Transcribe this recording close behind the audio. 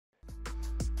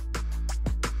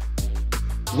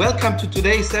Welcome to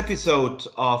today's episode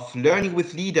of Learning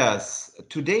with Leaders.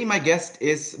 Today my guest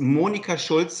is Monika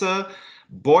Schulze,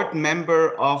 board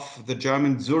member of the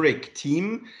German Zurich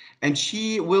team, and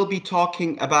she will be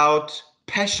talking about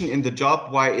passion in the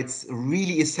job, why it's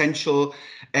really essential.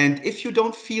 And if you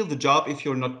don't feel the job, if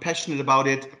you're not passionate about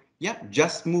it,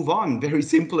 just move on. Very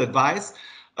simple advice.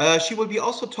 She will be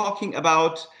also talking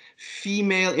about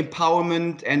female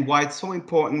empowerment and why it's so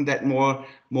important that more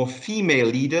female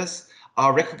leaders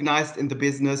are recognized in the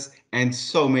business, and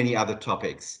so many other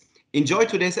topics. Enjoy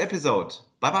today's episode.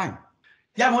 Bye-bye.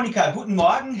 Ja, Monika, guten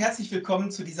Morgen. Herzlich willkommen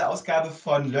zu dieser Ausgabe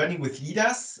von Learning with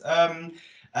Leaders.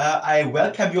 I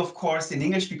welcome you, of course, in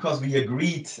English because we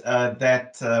agreed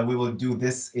that we will do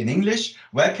this in English.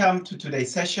 Welcome to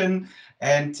today's session.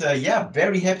 And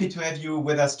very happy to have you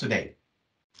with us today.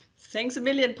 Thanks a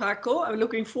million, Paco. I'm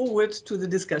looking forward to the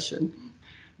discussion.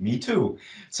 Me too.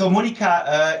 So,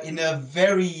 Monika, in a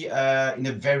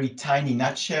very tiny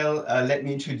nutshell, let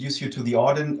me introduce you to the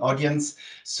audience.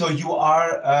 So, you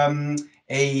are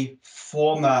a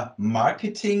former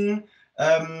marketing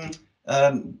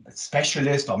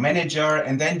specialist or manager,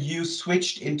 and then you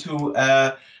switched into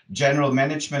a general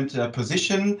management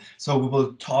position. So we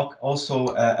will talk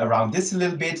also around this a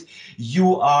little bit.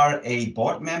 You are a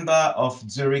board member of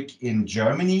Zurich in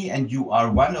Germany, and you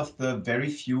are one of the very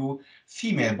few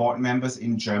female board members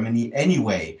in Germany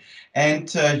anyway.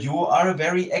 And you are a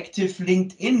very active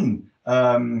LinkedIn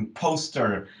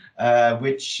poster,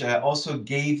 which also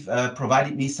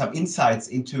provided me some insights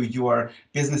into your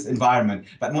business environment.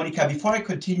 But Monika, before I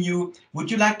continue, would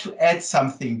you like to add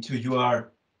something to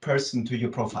your person, to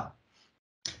your profile?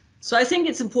 So I think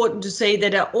it's important to say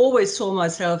that I always saw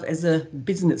myself as a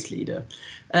business leader.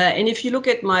 And if you look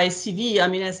at my CV, I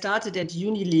mean, I started at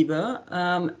Unilever,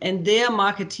 and their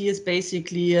marketeers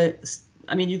basically,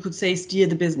 you could say, steer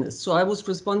the business. So I was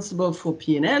responsible for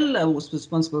P&L, I was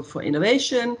responsible for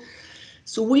innovation.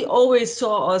 So we always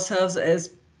saw ourselves as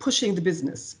pushing the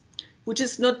business, which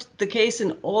is not the case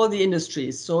in all the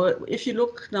industries. So if you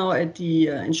look now at the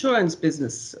insurance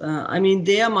business,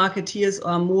 their marketeers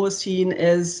are more seen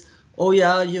as, oh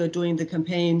yeah, you're doing the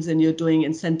campaigns and you're doing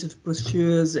incentive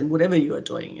brochures and whatever you are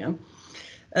doing.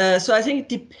 Yeah. So I think it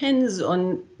depends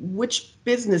on which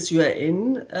business you are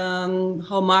in,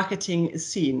 how marketing is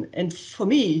seen. And for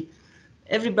me,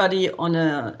 everybody on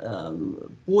at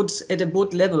a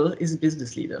board level is a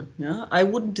business leader. Yeah, I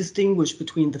wouldn't distinguish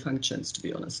between the functions, to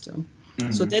be honest. Yeah?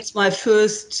 Mm-hmm. So that's my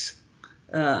first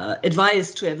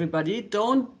advice to everybody.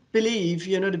 Don't believe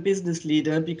you're not a business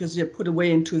leader because you're put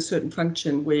away into a certain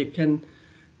function where you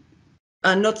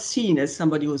are not seen as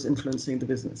somebody who's influencing the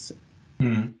business.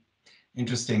 Mm-hmm.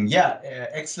 Interesting. Yeah,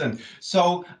 excellent.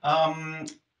 So,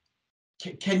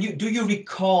 do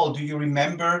you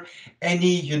remember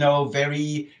any,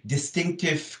 very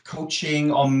distinctive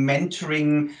coaching or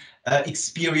mentoring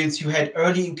experience you had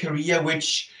early in career,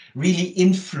 which really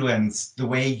influenced the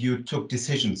way you took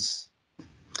decisions?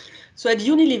 So at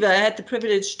Unilever, I had the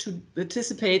privilege to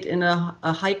participate in a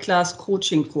high-class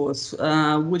coaching course,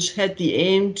 which had the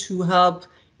aim to help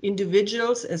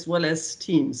individuals as well as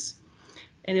teams.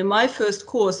 And in my first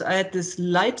course, I had this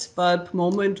light bulb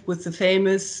moment with the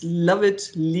famous love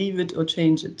it, leave it, or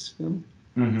change it.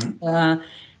 Mm-hmm.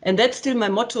 And that's still my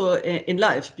motto in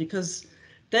life, because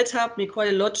that helped me quite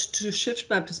a lot to shift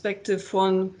my perspective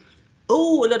from,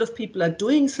 oh, a lot of people are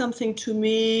doing something to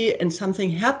me and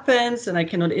something happens and I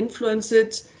cannot influence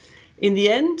it. In the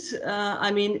end,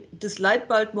 this light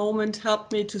bulb moment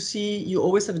helped me to see you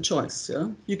always have a choice. Yeah?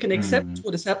 You can accept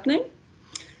what is happening.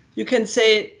 You can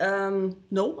say,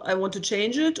 no, I want to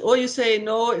change it. Or you say,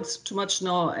 no, it's too much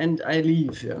now and I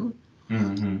leave. Yeah?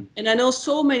 Mm-hmm. And I know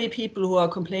so many people who are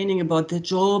complaining about their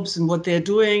jobs and what they're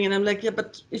doing. And I'm like, yeah,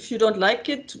 but if you don't like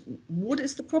it, what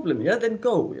is the problem? Yeah, then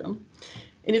go. Yeah?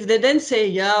 And if they then say,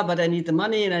 yeah, but I need the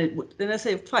money, then I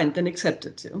say, fine, then accept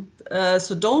it. Yeah?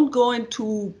 So don't go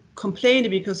into complaining,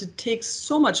 because it takes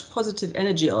so much positive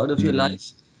energy out of your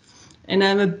life. And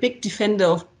I'm a big defender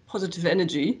of positive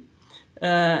energy.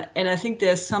 And I think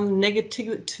there's some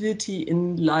negativity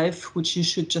in life which you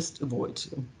should just avoid.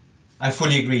 I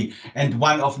fully agree. And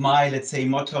one of my, let's say,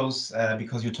 mottos,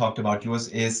 because you talked about yours,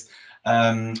 is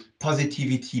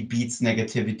positivity beats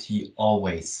negativity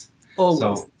always.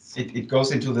 So it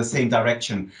goes into the same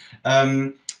direction.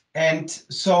 And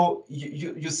so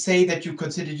you say that you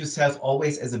consider yourself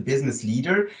always as a business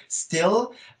leader.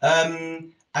 Still,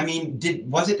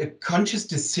 was it a conscious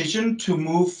decision to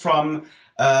move from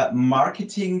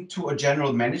marketing to a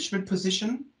general management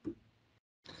position?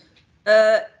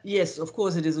 Yes, of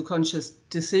course, it is a conscious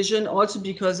decision. Also,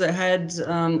 because I had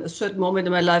a certain moment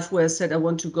in my life where I said I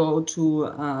want to go to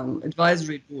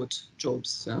advisory board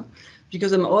jobs. Yeah?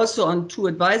 Because I'm also on 2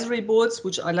 advisory boards,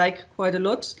 which I like quite a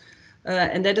lot.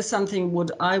 And that is something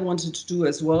what I wanted to do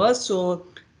as well. So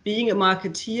being a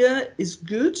marketeer is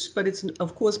good, but it's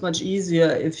of course much easier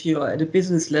if you're at a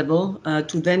business level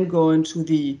to then go into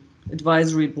the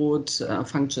advisory board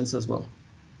functions as well.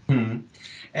 Hmm.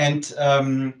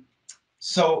 And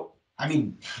so, I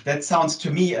mean, that sounds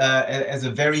to me as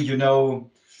a very,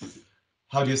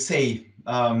 how do you say?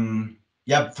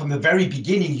 Yeah, from the very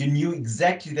beginning, you knew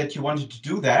exactly that you wanted to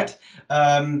do that.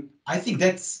 I think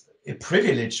that's a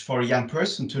privilege for a young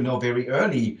person to know very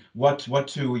early what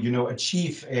to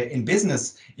achieve in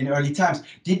business in early times.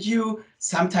 Did you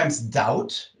sometimes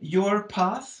doubt your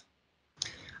path?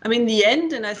 I mean, the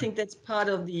end, and I think that's part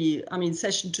of the,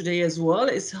 session today as well,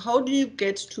 is how do you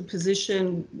get to a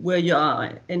position where you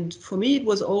are? And for me, it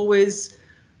was always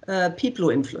people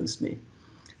who influenced me.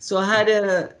 So I had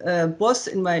a boss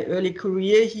in my early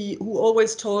career, who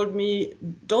always told me,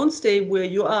 don't stay where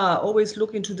you are, always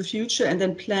look into the future and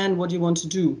then plan what you want to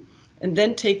do. And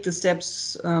then take the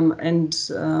steps and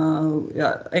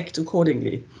act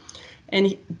accordingly.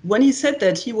 And when he said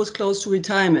that, he was close to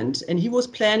retirement and he was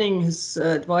planning his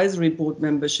advisory board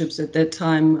memberships at that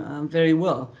time very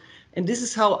well. And this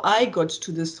is how I got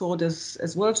to this thought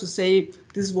as well, to say,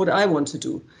 this is what I want to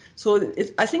do. So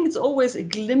I think it's always a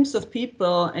glimpse of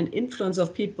people and influence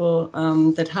of people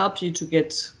that help you to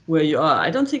get where you are. I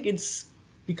don't think it's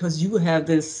because you have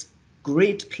this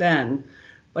great plan,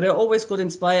 but I always got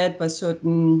inspired by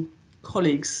certain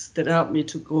colleagues that helped me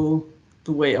to go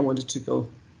the way I wanted to go.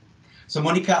 So,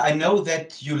 Monika, I know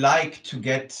that you like to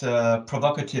get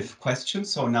provocative questions,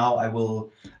 so now I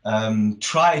will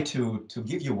try to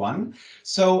give you one.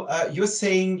 So, you're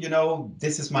saying,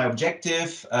 this is my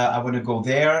objective, I want to go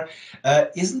there.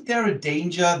 Isn't there a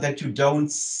danger that you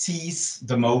don't seize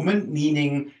the moment,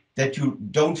 meaning that you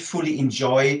don't fully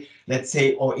enjoy, let's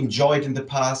say, or enjoyed in the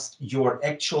past your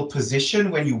actual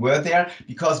position when you were there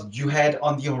because you had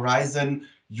on the horizon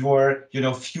your,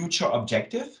 future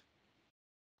objective?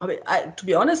 To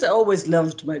be honest, I always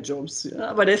loved my jobs,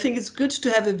 but I think it's good to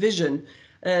have a vision.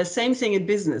 Same thing in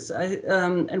business.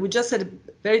 And we just had a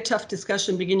very tough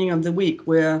discussion beginning of the week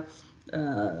where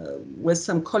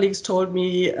some colleagues told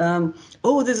me,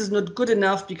 "Oh, this is not good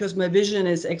enough because my vision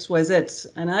is X, Y, Z."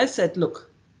 And I said, "Look,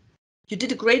 you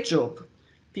did a great job.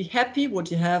 Be happy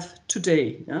what you have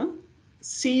today. Yeah?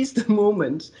 Seize the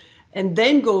moment and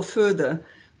then go further.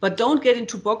 But don't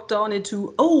get bogged down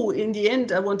into, oh, in the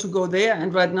end, I want to go there.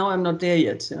 And right now I'm not there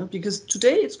yet. Yeah? Because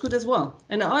today it's good as well.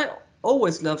 And I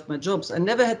always loved my jobs. I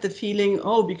never had the feeling,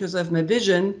 oh, because I have my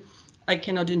vision, I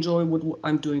cannot enjoy what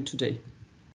I'm doing today.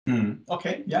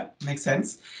 Okay, yeah, makes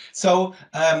sense. So,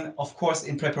 of course,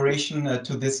 in preparation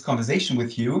to this conversation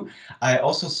with you, I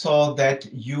also saw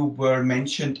that you were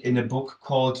mentioned in a book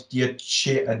called Dear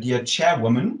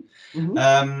Chairwoman.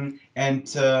 Mm-hmm.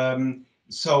 And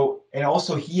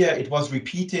also here it was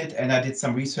repeated, and I did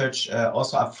some research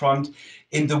also up front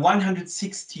in the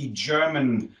 160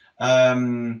 German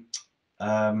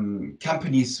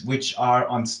companies which are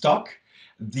on stock.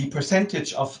 The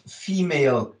percentage of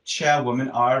female chairwomen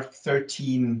are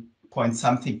 13 point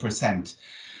something percent.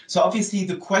 So obviously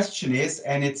the question is,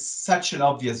 and it's such an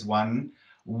obvious one,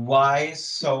 why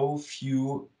so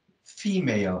few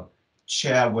female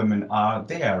chairwomen are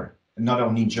there, not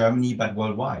only in Germany, but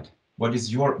worldwide? What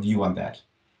is your view on that?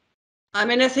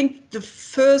 I think the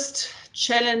first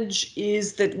challenge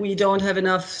is that we don't have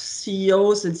enough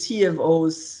CEOs and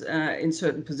CFOs in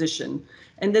certain positions.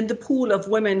 And then the pool of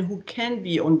women who can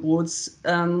be on boards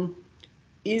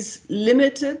is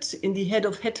limited in the head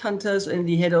of headhunters and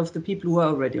the head of the people who are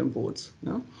already on boards.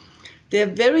 There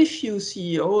are very few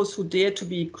CEOs who dare to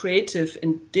be creative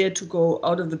and dare to go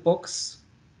out of the box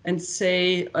and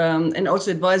say, and also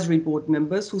advisory board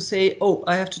members who say, oh,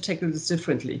 I have to tackle this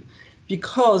differently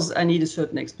because I need a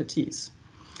certain expertise.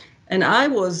 And I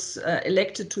was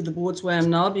elected to the boards where I am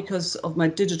now because of my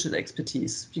digital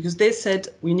expertise, because they said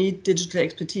we need digital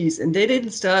expertise. And they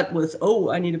didn't start with,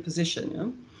 oh, I need a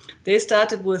position. They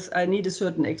started with, I need a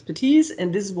certain expertise,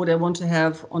 and this is what I want to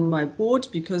have on my board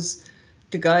because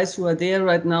the guys who are there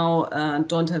right now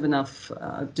don't have enough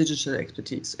digital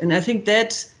expertise. And I think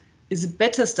that is a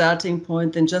better starting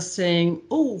point than just saying,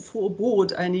 oh, for a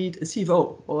board, I need a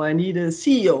CFO or I need a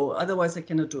CEO, otherwise I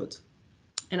cannot do it.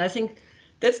 And I think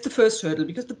that's the first hurdle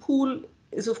because the pool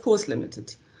is, of course,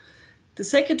 limited. The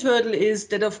second hurdle is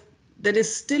that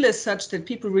is still as such that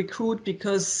people recruit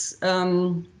because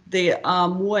they are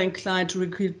more inclined to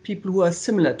recruit people who are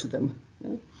similar to them.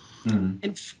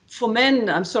 And for men,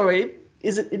 I'm sorry,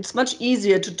 it's much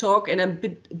easier to talk, and I'm a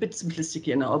bit simplistic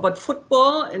here now, about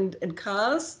football and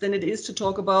cars than it is to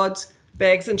talk about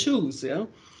bags and shoes, yeah?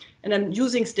 And I'm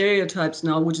using stereotypes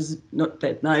now, which is not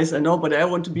that nice, I know, but I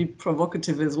want to be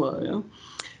provocative as well, yeah?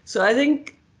 So I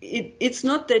think it's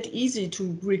not that easy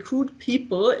to recruit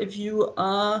people if you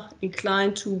are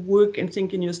inclined to work and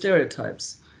think in your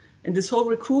stereotypes. And this whole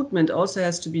recruitment also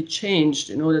has to be changed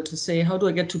in order to say, how do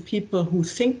I get to people who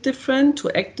think different,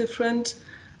 to act different,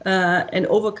 and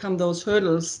overcome those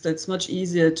hurdles? That's much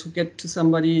easier to get to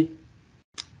somebody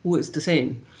who is the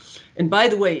same. And by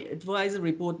the way,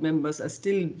 advisory board members are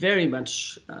still very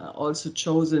much also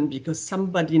chosen because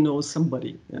somebody knows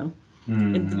somebody. Yeah.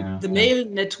 And the male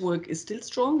network is still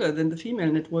stronger than the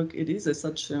female network. It is as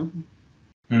such. Yeah.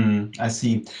 I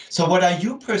see. So what are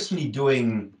you personally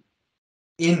doing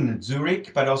in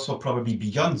Zurich, but also probably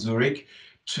beyond Zurich,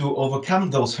 to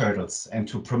overcome those hurdles and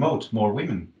to promote more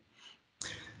women?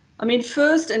 I mean,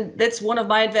 first, and that's one of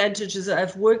my advantages,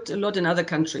 I've worked a lot in other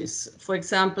countries. For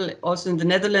example, also in the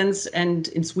Netherlands and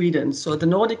in Sweden. So the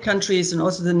Nordic countries and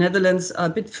also the Netherlands are a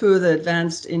bit further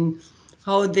advanced in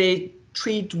how they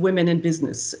treat women in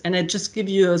business. And I just give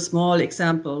you a small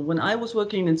example. When I was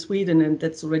working in Sweden, and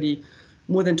that's already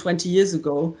more than 20 years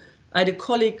ago, I had a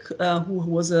colleague who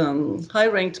was a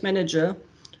high-ranked manager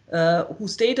who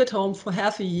stayed at home for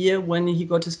half a year when he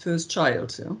got his first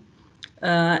child. Yeah?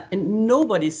 And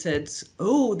nobody said,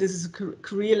 oh, this is a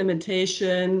career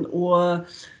limitation, or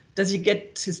does he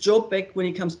get his job back when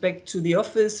he comes back to the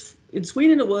office? In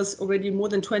Sweden, it was already more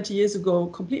than 20 years ago,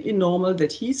 completely normal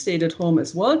that he stayed at home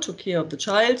as well, took care of the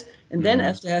child. And then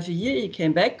after half a year, he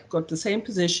came back, got the same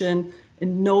position,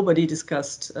 and nobody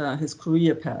discussed his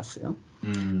career path. Yeah?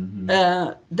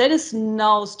 That is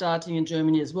now starting in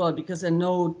Germany as well, because I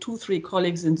know 2-3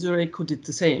 colleagues in Zurich who did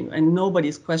the same, and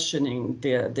nobody's questioning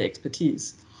their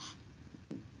expertise.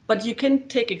 But you can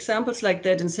take examples like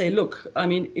that and say, look, I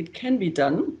mean, it can be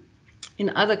done. In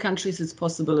other countries, it's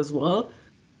possible as well.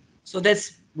 So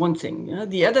that's one thing. Yeah?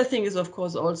 The other thing is, of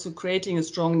course, also creating a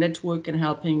strong network and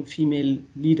helping female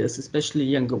leaders, especially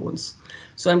younger ones.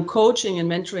 So I'm coaching and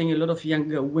mentoring a lot of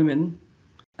younger women,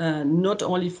 not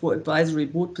only for advisory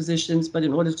board positions, but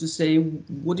in order to say,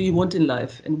 what do you want in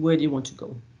life and where do you want to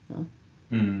go? Yeah?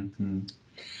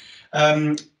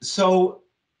 So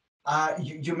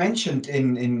you mentioned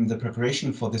in the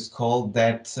preparation for this call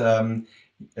that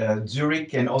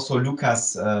Zurich and also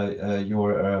Lucas,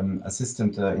 your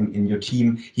assistant in your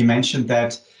team, he mentioned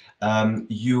that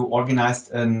you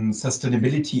organized a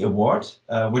sustainability award,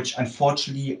 which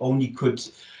unfortunately only could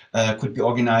be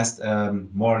organized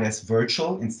more or less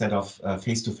virtual instead of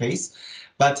face to face,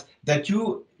 but that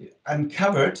you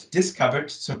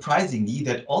discovered surprisingly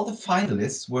that all the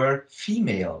finalists were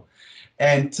female.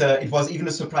 And it was even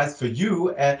a surprise for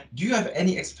you. Do you have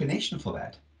any explanation for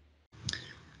that?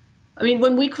 I mean,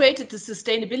 when we created the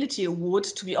Sustainability Award,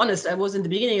 to be honest, I was in the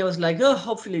beginning, I was like, oh,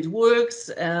 hopefully it works.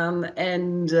 I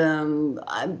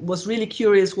was really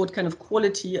curious what kind of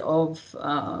quality of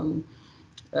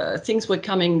things were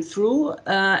coming through.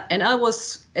 And I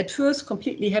was at first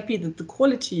completely happy that the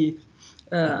quality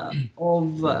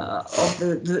of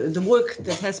the work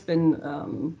that has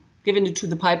been given to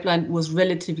the pipeline was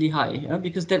relatively high, yeah?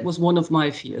 Because that was one of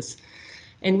my fears.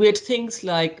 And we had things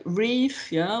like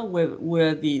reef, yeah,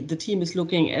 where the team is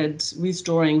looking at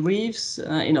restoring reefs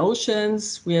in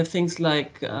oceans. We have things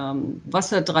like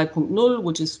Wasser 3.0,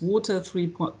 which is water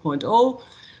 3.0,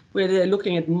 where they're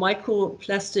looking at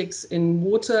microplastics in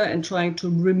water and trying to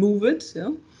remove it.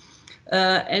 Yeah?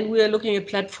 And we are looking at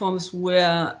platforms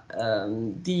where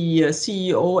the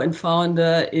CEO and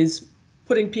founder is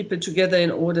putting people together in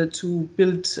order to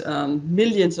build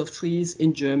millions of trees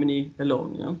in Germany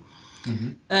alone. Yeah?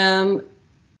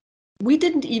 We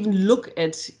didn't even look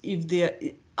at if there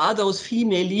are those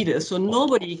female leaders. So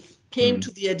nobody came to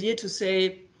the idea to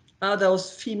say, are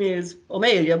those females or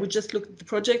male? Yeah, we just looked at the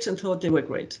projects and thought they were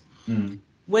great.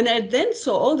 When I then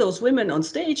saw all those women on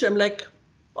stage, I'm like,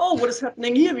 oh, what is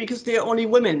happening here? Because they're only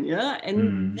women. Yeah.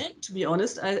 And then, to be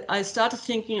honest, I started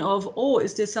thinking of, oh,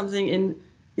 is there something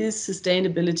is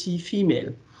sustainability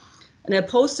female? And I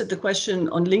posted the question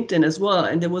on LinkedIn as well,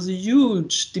 and there was a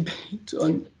huge debate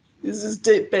on, is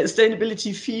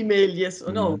sustainability female, yes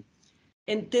or no?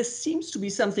 And there seems to be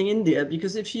something in there,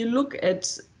 because if you look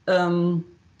at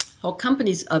how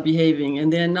companies are behaving,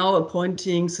 and they're now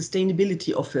appointing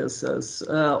sustainability officers,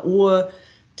 or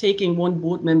taking one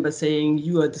board member saying,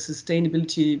 you are the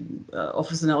sustainability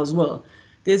officer now as well,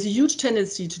 there's a huge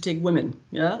tendency to take women.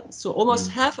 Yeah, so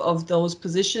almost half of those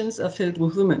positions are filled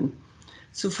with women.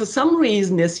 So for some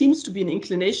reason, there seems to be an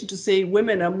inclination to say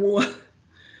women are more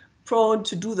prone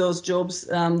to do those jobs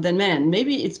than men.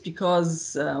 Maybe it's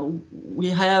because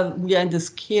we are in this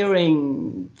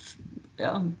caring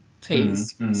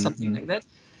phase, something like that.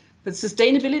 But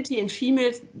sustainability and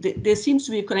females, there seems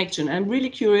to be a connection. I'm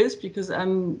really curious because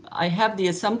I have the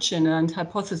assumption and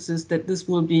hypothesis that this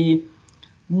will be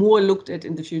more looked at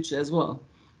in the future as well.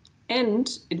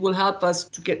 And it will help us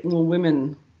to get more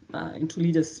women into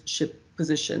leadership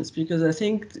positions, because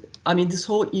I mean, this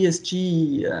whole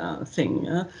ESG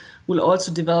thing will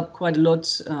also develop quite a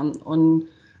lot on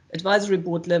advisory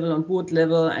board level, on board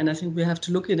level, and I think we have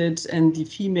to look at it, and the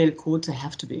female quota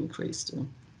have to be increased.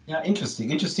 Yeah,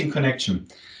 interesting connection.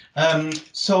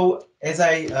 So as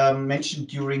I mentioned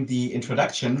during the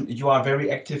introduction, you are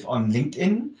very active on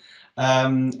LinkedIn.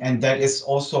 And that is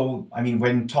also, I mean,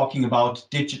 when talking about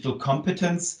digital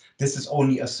competence, this is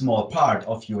only a small part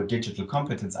of your digital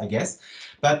competence, I guess.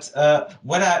 But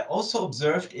what I also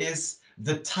observed is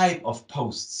the type of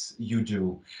posts you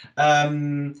do.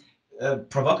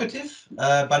 Provocative,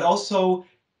 but also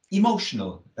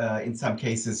emotional in some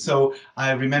cases. So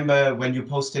I remember when you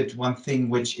posted one thing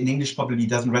which in English probably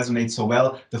doesn't resonate so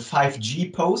well, the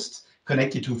 5G post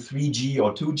connected to 3G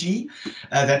or 2G.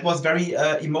 That was very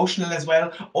emotional as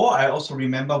well. Or I also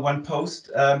remember one post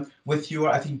with your,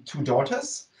 I think, 2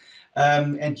 daughters.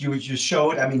 And you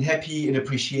showed, I mean, happy in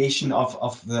appreciation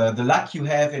of the luck you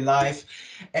have in life.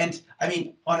 And I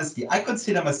mean, honestly, I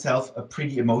consider myself a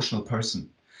pretty emotional person.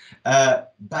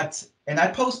 And I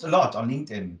post a lot on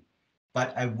LinkedIn,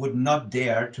 but I would not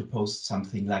dare to post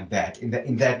something like that.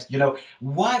 In that, you know,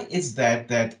 why is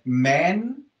that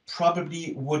men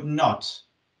probably would not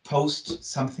post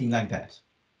something like that?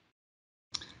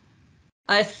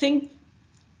 I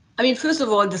mean, first of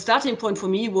all, the starting point for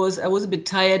me was I was a bit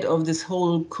tired of this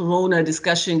whole Corona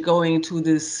discussion going to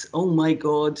this, oh my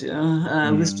God,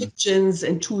 restrictions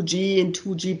and 2G and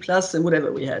 2G plus and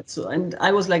whatever we had. So, and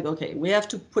I was like, okay, we have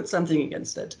to put something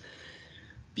against it.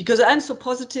 Because I'm so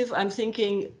positive, I'm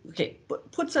thinking, okay,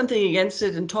 put something against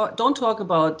it and don't talk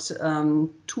about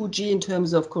 2G in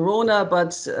terms of Corona,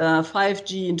 but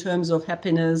 5G in terms of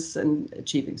happiness and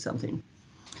achieving something.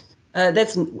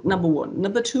 That's number one.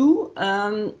 Number two,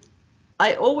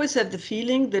 I always have the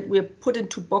feeling that we're put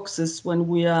into boxes when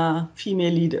we are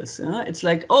female leaders. It's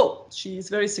like, oh, she's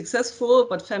very successful,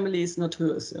 but family is not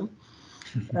hers.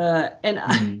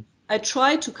 I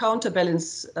try to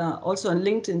counterbalance also on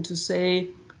LinkedIn to say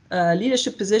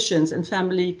leadership positions and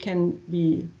family can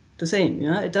be the same.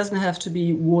 It doesn't have to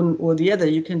be one or the other.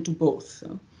 You can do both.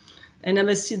 And I'm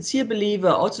a sincere believer,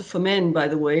 also for men, by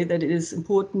the way, that it is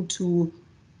important to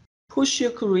push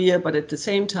your career, but at the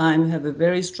same time have a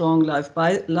very strong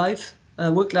work-life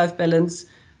balance,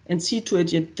 and see to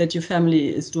it that your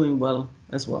family is doing well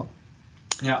as well.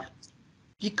 Yeah.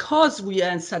 Because we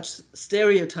are in such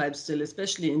stereotypes still,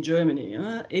 especially in Germany,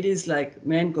 it is like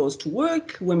man goes to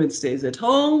work, women stays at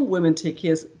home, women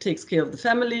takes care of the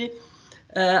family.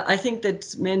 I think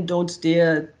that men don't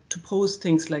dare to post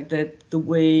things like that the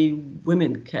way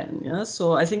women can. Yeah.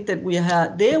 So I think that we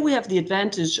have the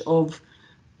advantage of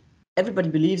everybody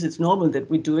believes it's normal that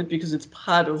we do it because it's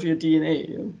part of your DNA.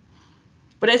 Yeah?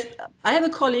 But I have a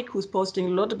colleague who's posting a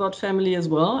lot about family as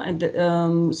well,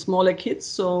 and smaller kids.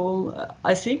 So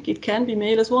I think it can be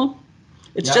male as well.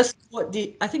 It's just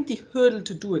I think the hurdle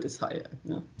to do it is higher.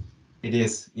 Yeah. It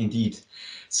is indeed.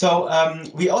 So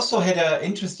we also had an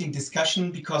interesting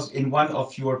discussion because in one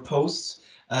of your posts,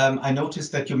 I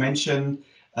noticed that you mentioned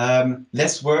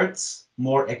less words,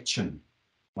 more action,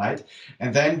 right?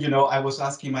 And then, you know, I was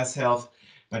asking myself,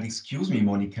 but excuse me,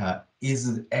 Monika,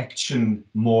 isn't action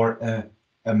more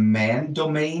a man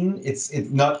domain? It's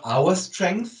not our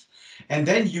strength. And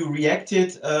then you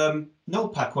reacted, no,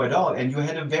 Paco at all. And you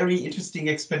had a very interesting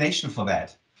explanation for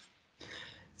that.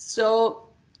 So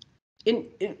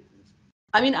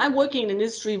I mean, I'm working in an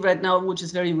industry right now which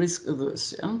is very risk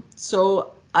averse. Yeah?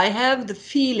 So I have the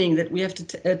feeling that we have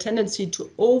a tendency to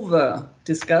over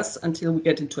discuss until we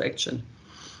get into action.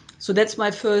 So that's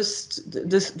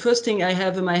the first thing I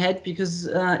have in my head, because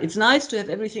it's nice to have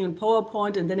everything in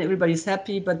PowerPoint and then everybody's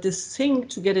happy, but this thing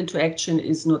to get into action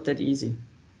is not that easy.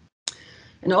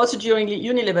 And also during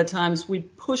Unilever times, we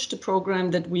pushed a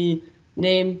program that we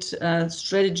named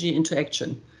Strategy into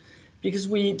Action, because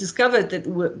we discovered that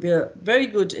we're very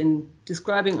good in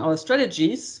describing our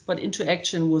strategies, but into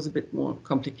action was a bit more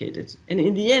complicated. And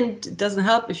in the end, it doesn't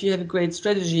help if you have a great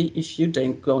strategy if you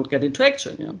don't get into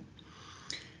action. Yeah?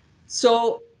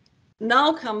 So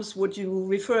now comes what you're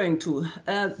referring to.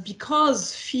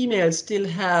 Because females still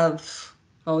have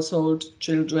household,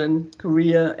 children,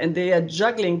 career, and they are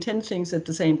juggling 10 things at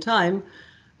the same time,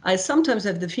 I sometimes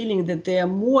have the feeling that they are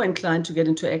more inclined to get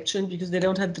into action because they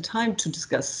don't have the time to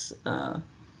discuss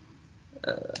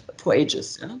for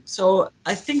ages. Yeah? So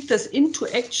I think this into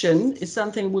action is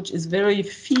something which is very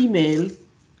female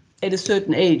at a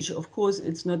certain age. Of course,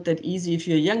 it's not that easy if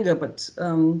you're younger, but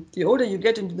the older you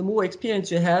get and the more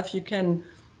experience you have, you can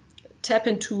tap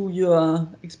into your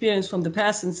experience from the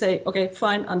past and say, okay,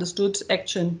 fine, understood,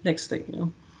 action, next thing.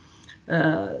 You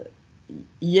know?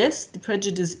 Yes, the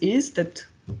prejudice is that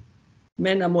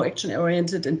men are more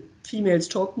action-oriented and females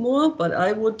talk more, but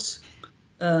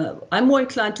I'm more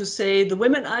inclined to say the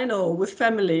women I know with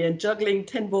family and juggling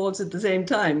 10 balls at the same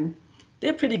time,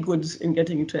 they're pretty good in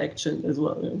getting into action as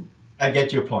well. Yeah. I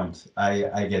get your point.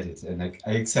 I get it, and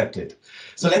I accept it.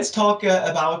 So let's talk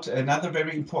about another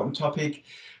very important topic,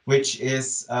 which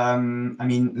is, I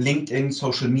mean, LinkedIn,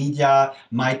 social media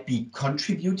might be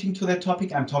contributing to that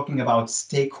topic. I'm talking about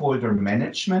stakeholder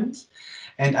management.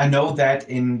 And I know that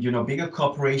in bigger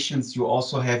corporations, you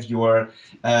also have your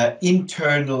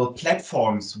internal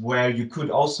platforms where you could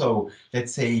also,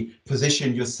 let's say,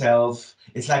 position yourself.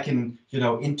 It's like an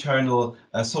internal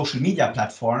social media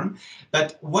platform.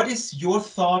 But what is your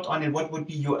thought on it? What would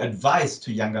be your advice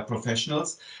to younger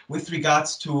professionals with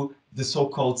regards to the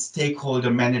so-called stakeholder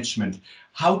management?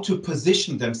 How to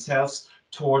position themselves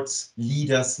towards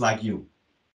leaders like you?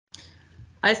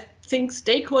 I think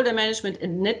stakeholder management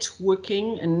and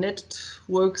networking and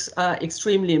networks are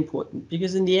extremely important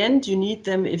because in the end you need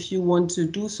them if you want to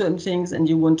do certain things and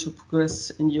you want to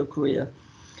progress in your career.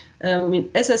 I mean,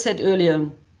 as I said earlier,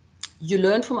 you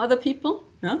learn from other people.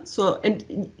 Yeah? So,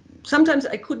 and sometimes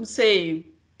I couldn't say,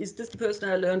 is this the person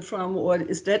I learned from, or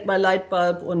is that my light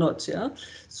bulb or not? Yeah.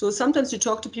 So sometimes you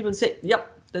talk to people and say, yeah,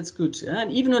 that's good. Yeah?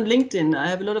 And even on LinkedIn, I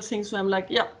have a lot of things where I'm like,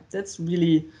 yeah, that's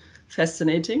really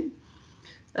fascinating.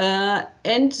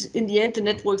 And in the end, the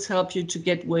networks help you to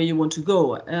get where you want to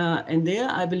go. And there,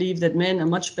 I believe that men are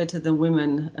much better than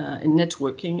women in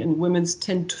networking, and women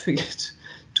tend to forget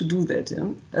to do that. Yeah?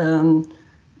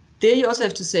 There you also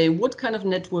have to say, what kind of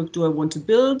network do I want to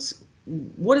build?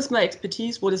 What is my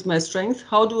expertise? What is my strength?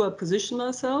 How do I position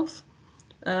myself?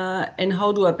 And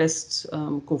how do I best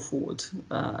go forward?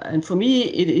 And for me,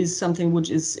 it is something which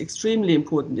is extremely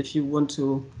important if you want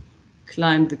to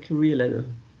climb the career ladder.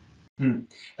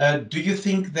 Do you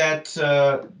think that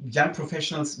young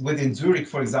professionals within Zurich,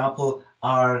 for example,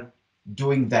 are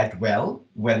doing that well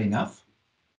enough?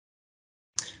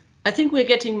 I think we're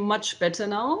getting much better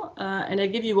now. And I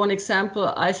give you one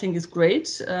example I think is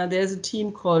great. There's a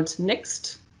team called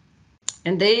Next,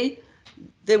 and they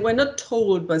were not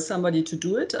told by somebody to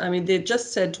do it. I mean, they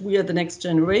just said, we are the next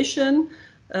generation.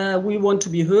 We want to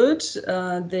be heard.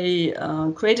 They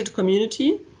created a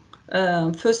community,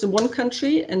 first in one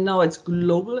country, and now it's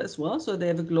global as well. So they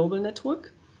have a global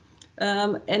network.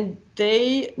 And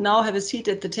they now have a seat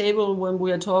at the table when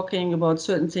we are talking about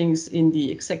certain things in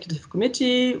the executive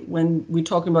committee, when we're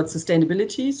talking about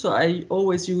sustainability. So I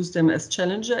always use them as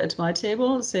challenger at my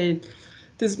table, say,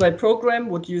 this is my program,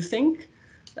 what do you think?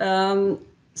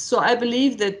 So I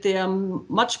believe that they are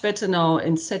much better now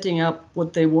in setting up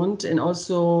what they want and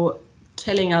also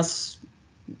telling us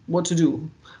what to do.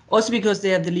 Also because they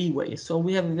have the leeway. So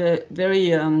we have a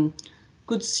very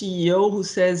good CEO who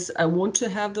says, I want to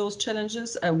have those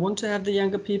challenges. I want to have the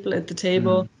younger people at the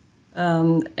table.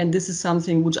 And this is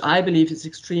something which I believe is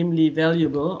extremely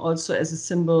valuable also as a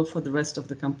symbol for the rest of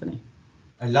the company.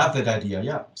 I love that idea.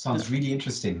 Yeah, sounds really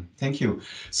interesting. Thank you.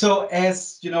 So,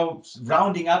 as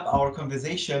rounding up our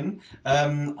conversation,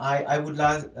 I would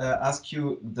ask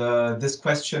you this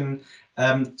question.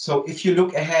 So, if you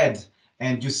look ahead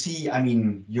and you see, I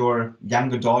mean, your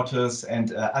younger daughters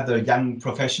and other young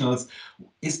professionals,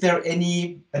 is there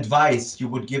any advice you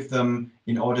would give them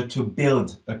in order to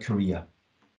build a career?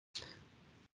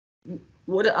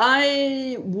 What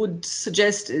I would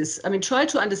suggest is, I mean, try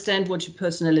to understand what your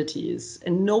personality is,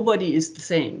 and nobody is the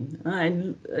same.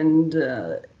 And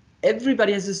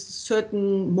everybody has a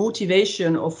certain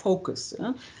motivation or focus.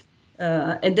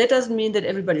 And that doesn't mean that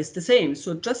everybody is the same.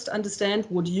 So just understand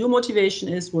what your motivation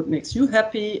is, what makes you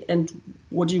happy, and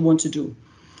what you want to do.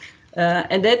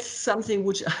 And that's something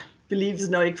which I believe is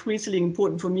now increasingly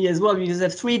important for me as well, because I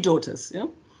have 3 daughters. Yeah?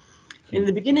 In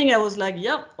the beginning, I was like,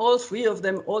 yeah, all 3 of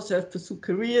them also have to pursue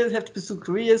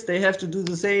careers. They have to do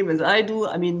the same as I do.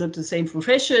 I mean, not the same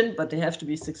profession, but they have to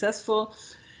be successful.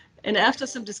 And after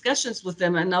some discussions with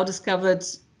them, I now discovered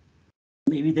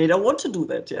maybe they don't want to do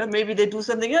that. Yeah, maybe they do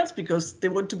something else because they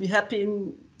want to be happy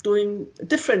in doing a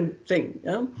different thing.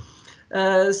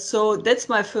 Yeah? So that's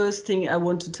my first thing I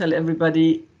want to tell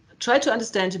everybody. Try to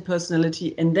understand your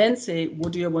personality and then say,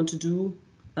 what do you want to do?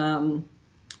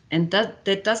 And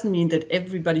that doesn't mean that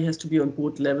everybody has to be on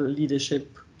board level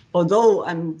leadership, although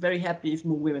I'm very happy if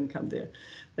more women come there.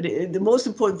 But the most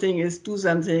important thing is do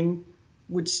something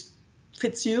which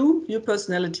fits you, your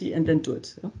personality, and then do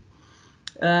it.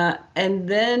 And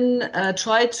then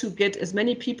try to get as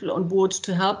many people on board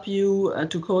to help you,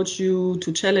 to coach you,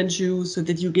 to challenge you, so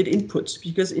that you get input.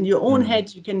 Because in your own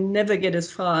head, you can never get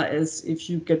as far as if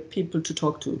you get people to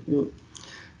talk to you.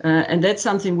 And that's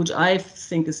something which I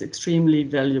think is extremely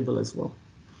valuable as well.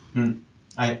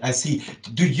 I see.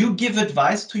 Do you give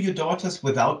advice to your daughters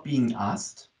without being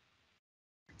asked?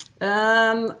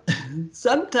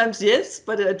 Sometimes yes,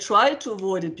 but I try to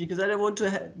avoid it because I don't want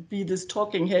to be this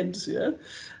talking head,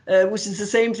 which is the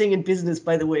same thing in business,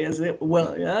 by the way, as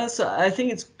well. Yeah, so I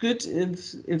think it's good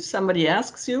if somebody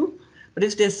asks you, but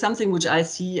if there's something which I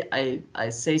see, I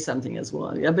say something as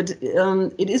well. Yeah, but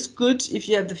it is good if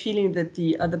you have the feeling that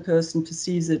the other person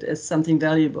perceives it as something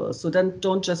valuable. So then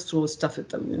don't just throw stuff at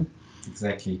them. Yeah?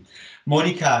 Exactly.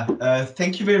 Monika,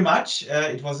 thank you very much.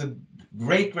 It was a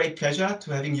great pleasure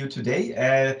to having you today.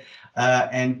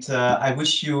 And I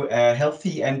wish you a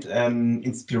healthy and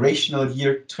inspirational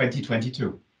year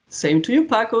 2022. Same to you,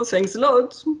 Paco. Thanks a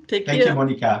lot. Take care. Thank you,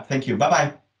 Monika. Thank you.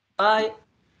 Bye-bye. Bye.